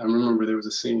 I remember there was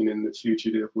a scene in The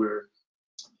Fugitive where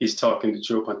he's talking to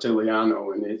Joe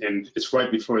Pantoliano, and it's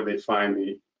right before they find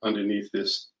me underneath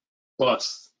this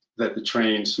bus that the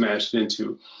train smashed into.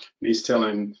 And he's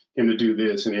telling him to do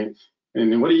this, and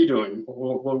what are you doing?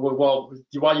 Well,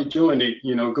 while you're doing it,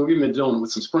 go give me a donut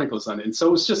with some sprinkles on it. And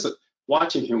so it's just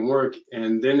watching him work,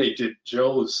 and then they did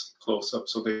Joe's close up,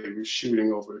 so they were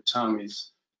shooting over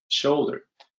Tommy's shoulder,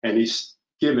 and he's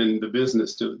given the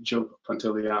business to Joe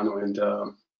Pantoliano,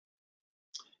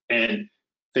 and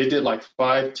they did like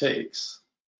 5 takes,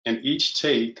 and each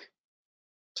take,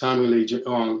 Tommy Lee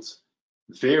Jones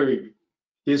varied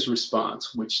his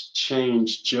response, which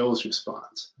changed Joe's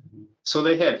response. So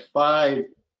they had 5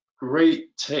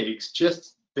 great takes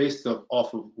just based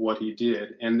off of what he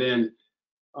did. And then,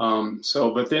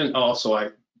 but then also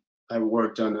I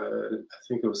worked on I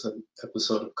think it was an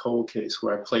episode of Cold Case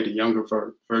where I played a younger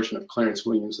version of Clarence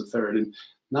Williams III. And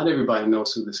not everybody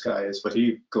knows who this guy is, but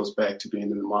he goes back to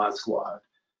being in the Mod Squad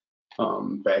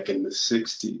back in the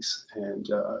 60s. And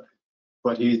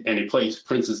he plays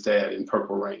Prince's dad in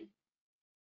Purple Rain.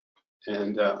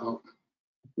 And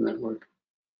network.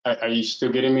 Are you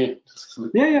still getting me?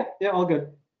 Yeah, all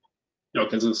good.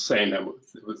 Because it was saying that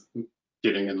it was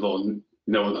getting a little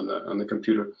note on the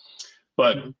computer.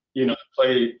 But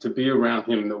to be around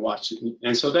him, to watch it.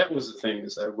 And so that was the thing,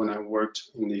 is that when I worked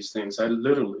in these things, I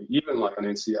literally, even like on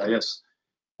NCIS,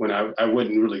 when I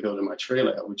wouldn't really go to my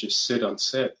trailer, I would just sit on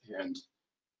set and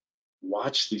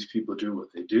watch these people do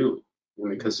what they do,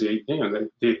 because they have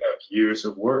years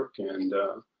of work. And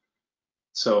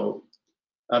so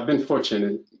I've been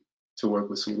fortunate to work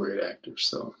with some great actors.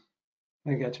 So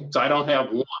I get you. So I don't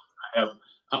have one. I'm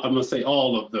gonna say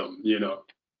all of them.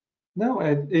 No,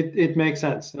 it makes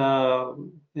sense.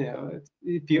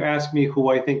 If you ask me who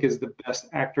I think is the best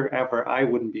actor ever, I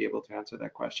wouldn't be able to answer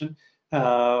that question.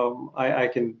 I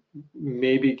can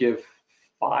maybe give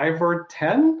 5 or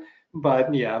 10,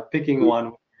 but yeah, picking one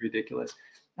would be ridiculous.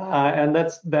 And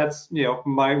that's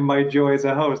my joy as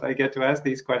a host. I get to ask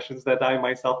these questions that I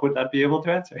myself would not be able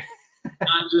to answer.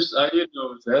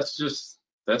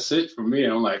 that's it for me.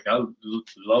 I'm like, love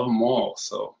them all.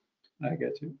 So, I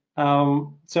get you.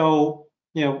 So,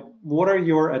 what are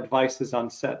your advices on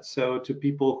set? So to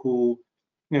people who,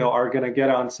 are going to get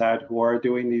on set, who are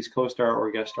doing these co-star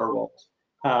or guest star roles,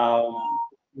 um,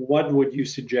 what would you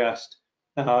suggest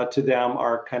to them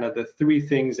are kind of the three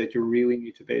things that you really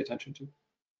need to pay attention to?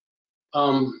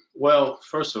 well,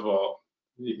 first of all,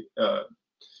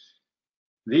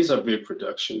 these are big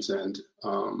productions, and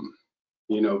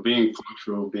being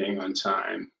punctual, being on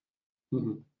time,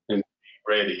 Mhm. and being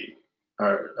ready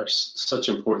are such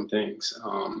important things.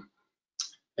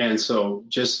 And so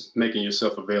just making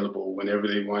yourself available whenever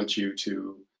they want you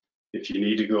to, if you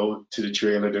need to go to the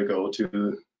trailer to go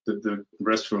to the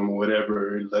restroom or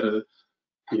whatever, let an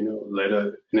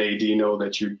AD know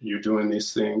that you're doing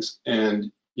these things,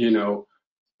 and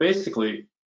basically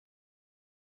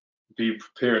be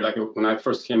prepared. Like when I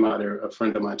first came out here, a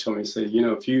friend of mine told me, say,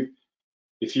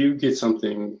 if you get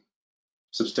something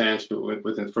substantial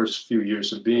within the first few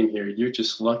years of being here, you're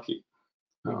just lucky.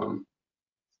 Um,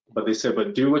 but they said,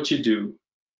 but do what you do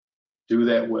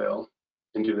that well,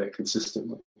 and do that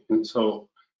consistently. And so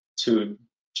to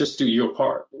just do your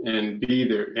part and be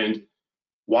there, and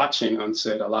watching on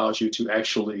set allows you to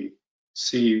actually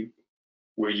see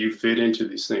where you fit into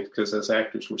these things, because as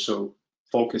actors, we're so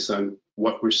focused on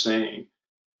what we're saying,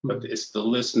 but Mhm. it's the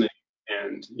listening.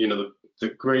 And the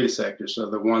greatest actors are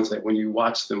the ones that when you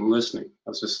watch them listening. I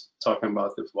was just talking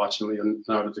about this, watching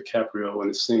Leonardo DiCaprio in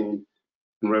the scene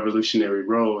in Revolutionary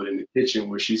Road in the kitchen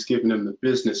where she's giving him the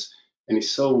business, and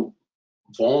he's so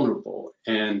vulnerable,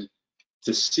 and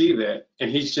to see that,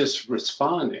 and he's just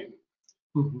responding.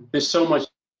 Mhm. There's so much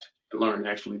to learn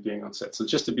actually being on set. So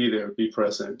just to be there, be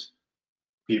present,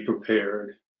 be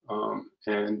prepared,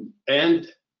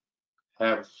 and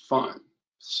have fun.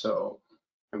 So,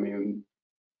 I mean,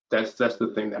 that's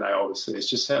the thing that I always say is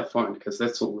just have fun, because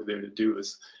that's what we're there to do,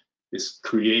 is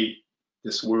create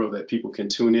this world that people can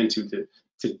tune into to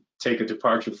take a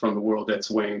departure from the world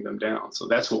that's weighing them down. So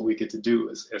that's what we get to do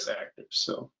as actors.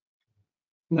 So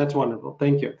That's wonderful.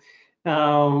 Thank you.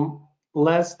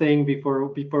 Last thing before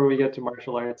we get to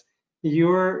martial arts,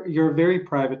 you're a very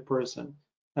private person.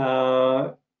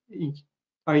 Uh,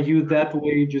 are you that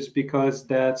way just because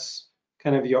that's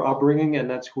kind of your upbringing and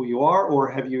that's who you are, or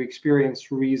have you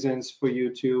experienced reasons for you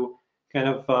to kind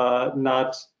of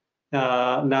not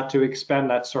to expand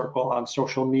that circle on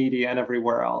social media and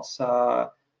everywhere else?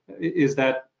 Is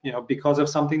that because of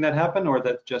something that happened, or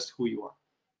that's just who you are?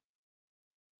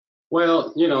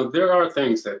 well, there are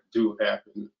things that do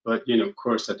happen, but of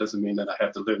course, that doesn't mean that I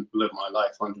have to live my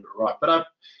life under a rock. But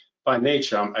by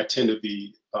nature, I tend to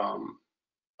be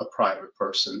a private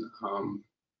person.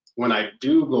 When I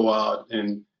do go out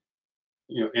and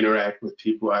interact with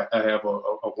people, I have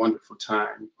a wonderful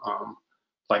time.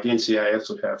 Like NCIS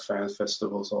would have fan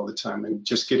festivals all the time, and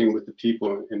just getting with the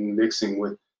people and mixing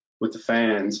with the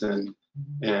fans, and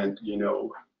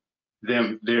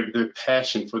their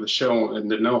passion for the show, and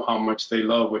to know how much they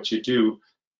love what you do,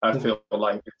 I Mhm. feel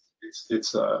like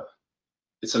it's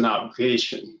an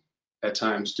obligation at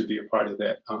times to be a part of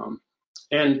that.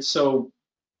 And so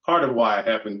part of why I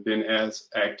haven't been as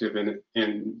active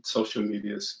in social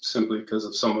media is simply because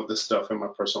of some of the stuff in my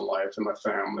personal life and my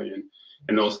family,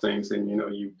 and those things. And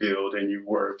you build and you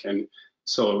work, and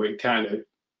so it kind of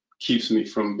keeps me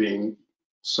from being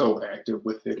so active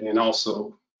with it. And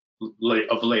also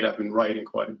of late I've been writing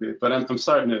quite a bit, but I'm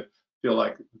starting to feel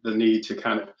like the need to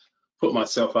kind of put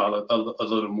myself out a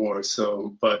little more.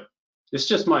 So, but it's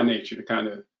just my nature to kind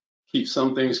of keep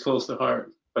some things close to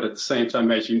heart. But at the same time,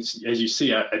 as you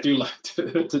see, I do like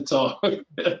to talk.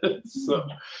 so,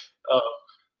 uh,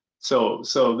 so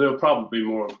there'll probably be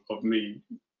more of me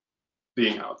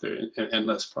being out there, and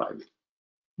less private.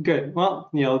 Good. Well,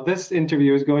 this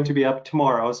interview is going to be up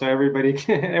tomorrow, so everybody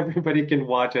everybody can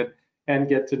watch it and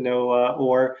get to know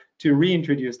or to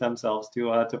reintroduce themselves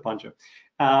to Pancho.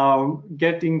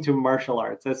 Getting to martial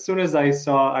arts. As soon as I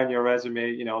saw on your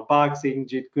resume, boxing,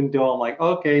 Jeet Kune Do, I'm like,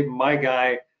 okay, my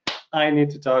guy. I need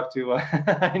to talk to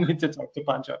I need to talk to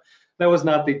Pancho. That was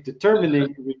not the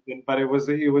determining reason, but it was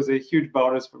a huge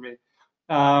bonus for me.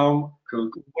 Um, Cool.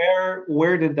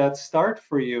 where did that start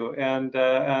for you? And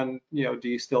do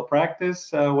you still practice?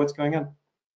 What's going on?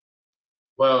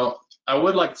 Well, I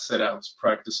would like to say that I was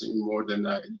practicing more than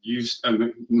I used. I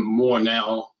mean, more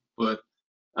now, but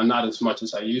I'm not as much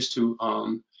as I used to.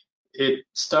 It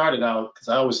started out because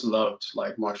I always loved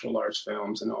like martial arts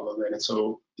films and all of that, and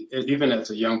so even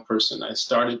as a young person, I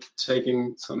started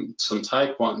taking some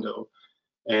taekwondo,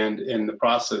 and in the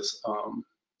process,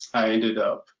 I ended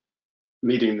up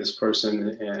meeting this person,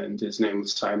 and his name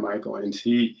was Ty Michael, and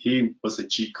he was a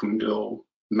Jeet Kune Do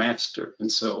master.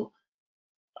 And so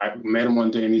I met him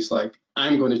one day, and he's like,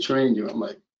 "I'm going to train you." I'm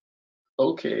like,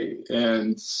 "Okay."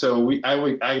 And so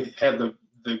I had the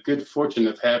good fortune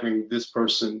of having this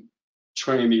person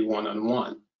train me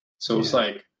one-on-one. So it's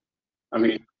like, I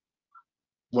mean,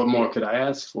 what more could I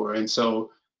ask for? And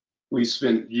so we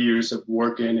spent years of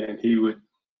working, and he would,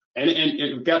 and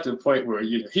it got to the point where,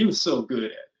 he was so good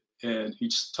at it, and he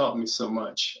just taught me so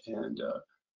much. And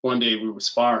one day we were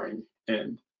sparring,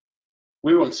 and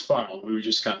we weren't sparring, we were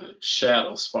just kind of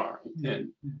shadow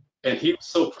sparring. And he was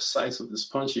so precise with his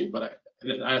punching, but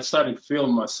I started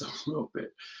feeling myself a little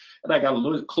bit, and I got a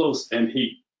little close, and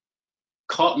he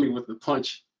caught me with the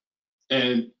punch,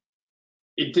 and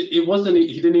it wasn't,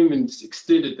 he didn't even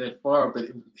extend it that far, but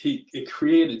it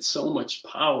created so much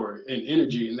power and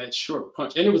energy in that short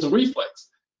punch, and it was a reflex.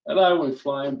 And I went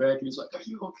flying back, and he's like, "Are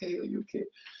you okay? Are you okay?"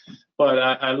 But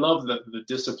I love the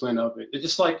discipline of it. It's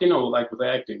just like, like with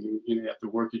acting, you have to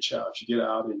work your chops. You get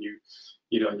out and you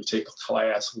take a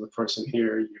class with a person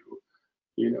here.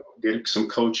 You get some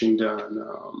coaching done.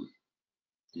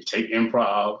 You take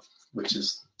improv, which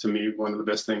is, to me, one of the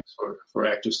best things for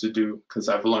actors to do, because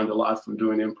I've learned a lot from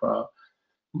doing improv.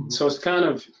 Mm-hmm. So it's kind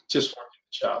of just working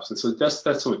the chops. And so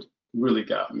that's what really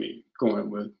got me going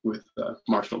with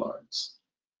martial arts.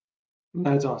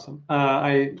 That's awesome.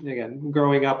 Again,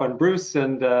 growing up on Bruce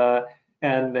and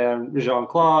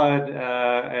Jean-Claude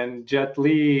and Jet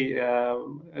Li,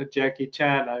 Jackie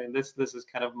Chan. I mean, this is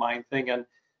kind of my thing. And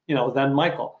then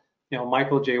Michael.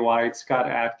 Michael J. White, Scott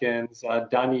Adkins,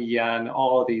 Donnie Yen,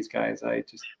 all of these guys. I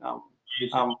just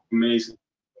amazing.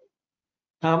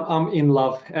 I'm in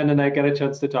love, and then I get a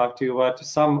chance to talk to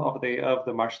some of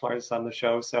the martial artists on the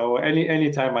show. So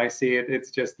anytime I see it,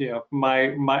 it's just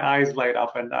my eyes light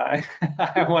up, and I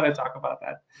want to talk about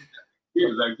that. Yeah,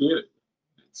 I get it.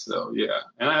 So yeah,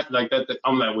 and I like that.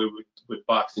 I'm that way with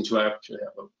boxing too. I actually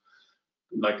have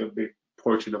a big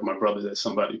portrait of my brother that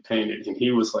somebody painted, and he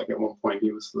was like, at one point,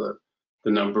 he was the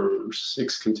number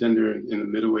 6 contender in the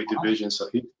middleweight division. So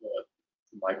he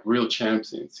like real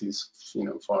champions. He's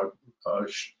fought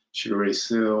Sugar Ray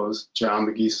Seals, John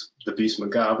McGee, the Beast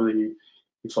McGobley.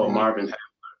 He fought Marvin Hagler.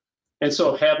 And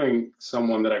so having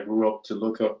someone that I grew up to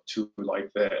look up to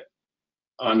like that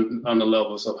on the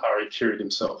levels of how he carried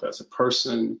himself as a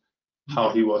person,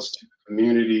 how he was to the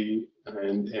community,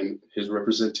 and his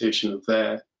representation of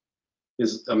that,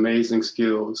 his amazing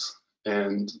skills,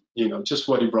 and just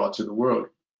what he brought to the world,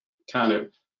 kind of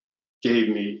gave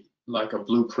me like a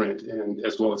blueprint, and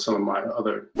as well as some of my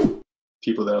other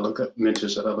people that I look up,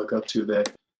 mentors that I look up to,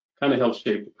 that kind of help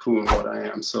shape who and what I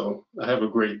am. So I have a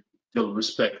great deal of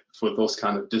respect for those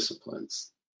kind of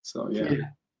disciplines. So yeah.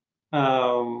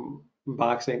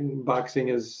 Boxing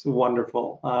is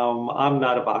wonderful. I'm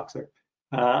not a boxer.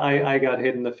 I got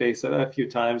hit in the face a few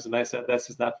times, and I said, "This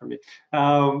is not for me."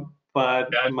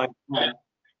 But that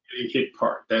hit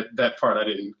part, that part,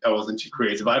 I wasn't too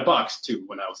crazy. But I boxed too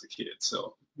when I was a kid,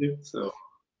 so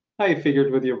I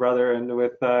figured with your brother and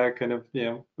with kind of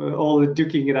all the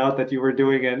duking it out that you were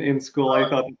doing in school, I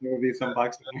thought that there would be some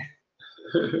boxing.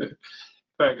 In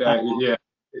fact,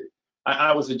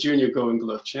 I was a junior Golden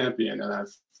Glove champion, and I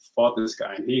fought this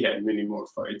guy, and he had many more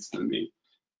fights than me.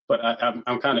 But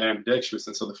I'm kind of ambidextrous,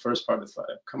 and so the first part of the fight,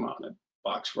 I'd come out and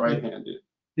box right-handed.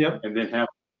 Yep. And then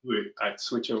I'd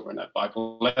switch over and I'd box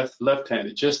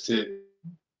left-handed just to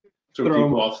throw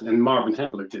people off. And Marvin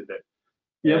Hagler did that.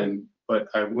 Yeah. But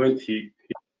he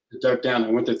ducked down. I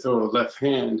went to throw a left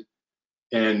hand,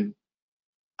 and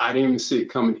I didn't even see it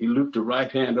coming. He looped the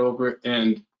right hand over,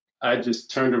 and I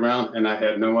just turned around, and I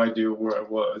had no idea where I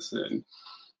was. And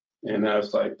I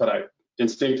was like, but I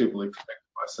instinctively protected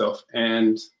myself,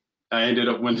 and I ended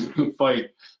up winning the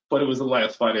fight. But it was the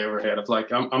last fight I ever had. I was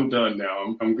like, I'm done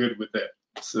now. I'm good with that.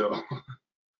 So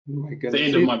the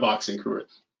end of my boxing career.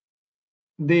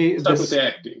 Stuck with the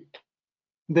acting.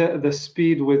 The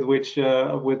speed with which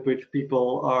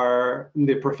people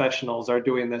the professionals are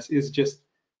doing this is just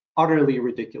utterly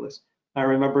ridiculous. I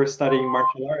remember studying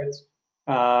martial arts,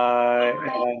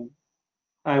 and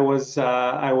I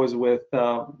was with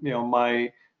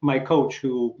my coach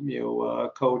who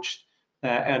coached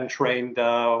and trained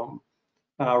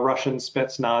Russian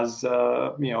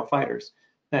Spetsnaz fighters,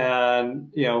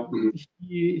 and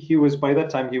he was, by that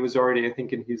time he was already, I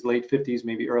think, in his late 50s,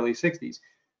 maybe early 60s.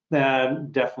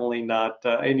 And definitely not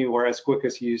anywhere as quick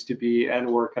as he used to be,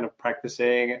 and we're kind of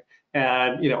practicing,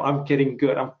 and I'm getting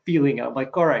good, I'm feeling it, I'm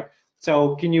like, all right,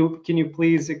 so can you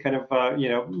please kind of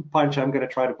punch, I'm going to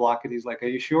try to block it. He's like, are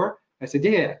you sure? I said,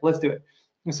 yeah, let's do it.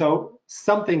 And so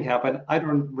something happened, I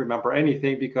don't remember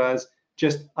anything, because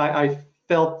just I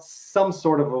felt some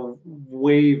sort of a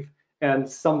wave, and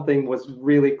something was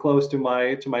really close to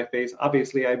my face.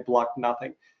 Obviously, I blocked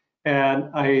nothing, and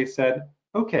I said,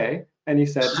 "Okay." And he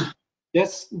said,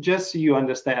 "Just so you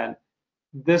understand,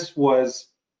 this was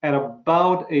at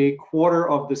about a quarter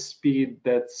of the speed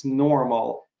that's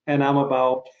normal, and I'm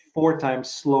about 4 times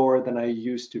slower than I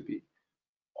used to be."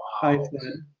 I Wow.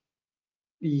 said,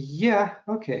 "Yeah,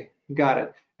 okay, got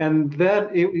it." And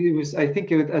that it was, I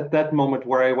think, at that moment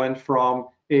where I went from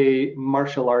a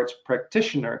martial arts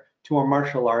practitioner to a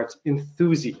martial arts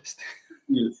enthusiast.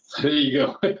 Yes. There you go.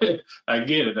 I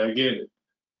get it. I get it.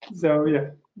 So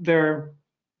yeah, there.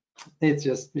 It's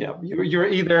just, yeah, you're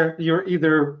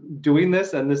either doing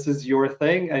this and this is your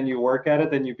thing and you work at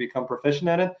it and you become proficient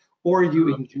at it, or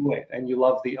you enjoy it and you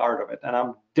love the art of it. And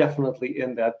I'm definitely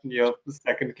in that, the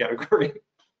second category.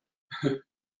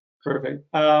 Perfect.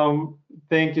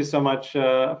 Thank you so much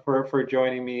for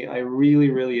joining me. I really,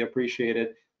 really appreciate it.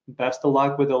 Best of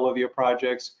luck with all of your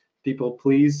projects. People,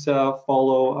 please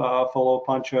follow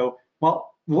Pancho. Well,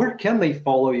 where can they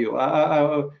follow you?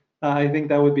 I think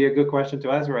that would be a good question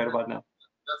to ask right about now.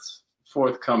 That's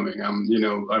forthcoming.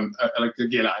 Like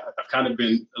again, I've kind of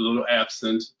been a little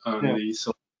absent on Yeah, the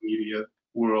social media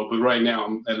world, but right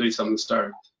now, at least I'm gonna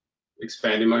start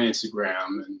expanding my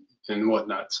Instagram and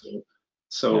whatnot.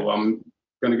 So yeah. I'm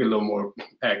gonna get a little more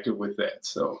active with that.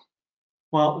 So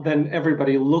Well, then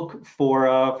everybody look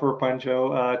for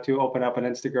Pancho to open up an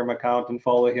Instagram account and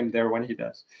follow him there when he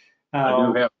does. I do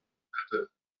Um, have to,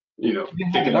 you have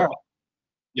pick it. it All up. right.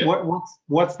 Yeah.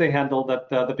 What's the handle that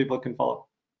the people can follow?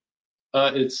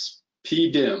 It's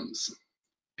PDims.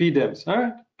 PDims. All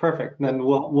right, perfect. Then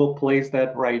we'll place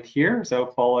that right here. So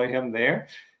follow him there.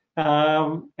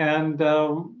 And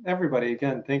everybody,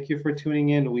 again, thank you for tuning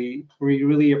in. We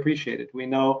really appreciate it. We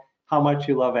know how much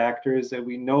you love actors, and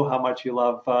we know how much you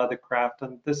love the craft,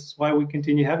 and this is why we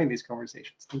continue having these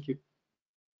conversations. Thank you.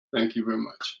 Thank you very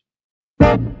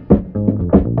much.